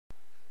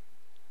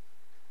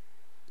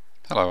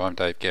Hello, I'm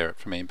Dave Garrett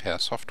from Empower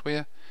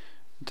Software,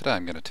 and today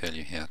I'm going to tell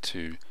you how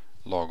to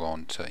log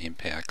on to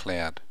Empower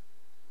Cloud.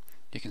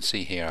 You can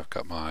see here I've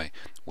got my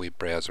web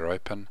browser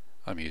open.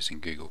 I'm using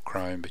Google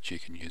Chrome, but you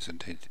can use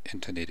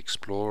Internet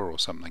Explorer or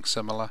something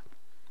similar.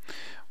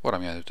 What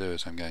I'm going to do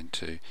is I'm going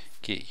to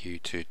get you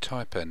to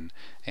type in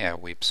our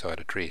website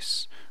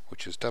address,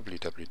 which is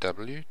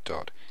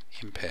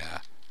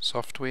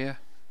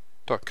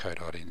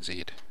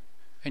www.empowersoftware.co.nz,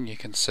 and you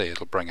can see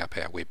it'll bring up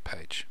our web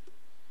page.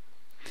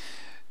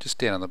 Just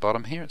down on the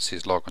bottom here it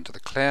says log into the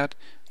cloud.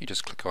 You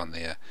just click on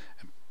there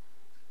and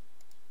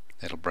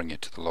that'll bring you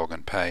to the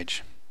login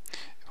page.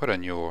 Put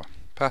in your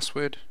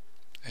password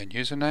and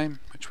username,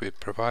 which we've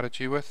provided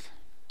you with,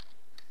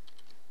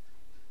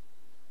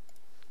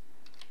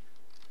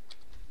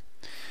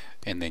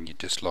 and then you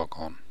just log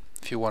on.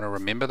 If you want to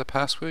remember the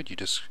password, you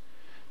just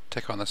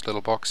tick on this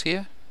little box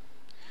here.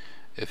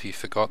 If you've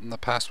forgotten the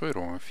password,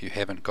 or if you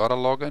haven't got a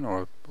login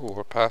or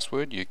a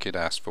password, you could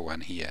ask for one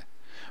here.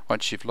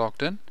 Once you've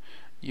logged in,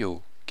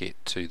 you'll get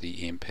to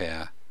the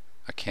Empower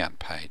account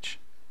page.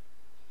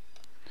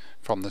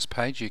 From this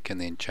page you can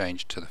then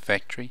change to the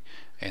factory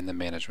and the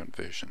management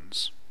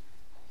versions.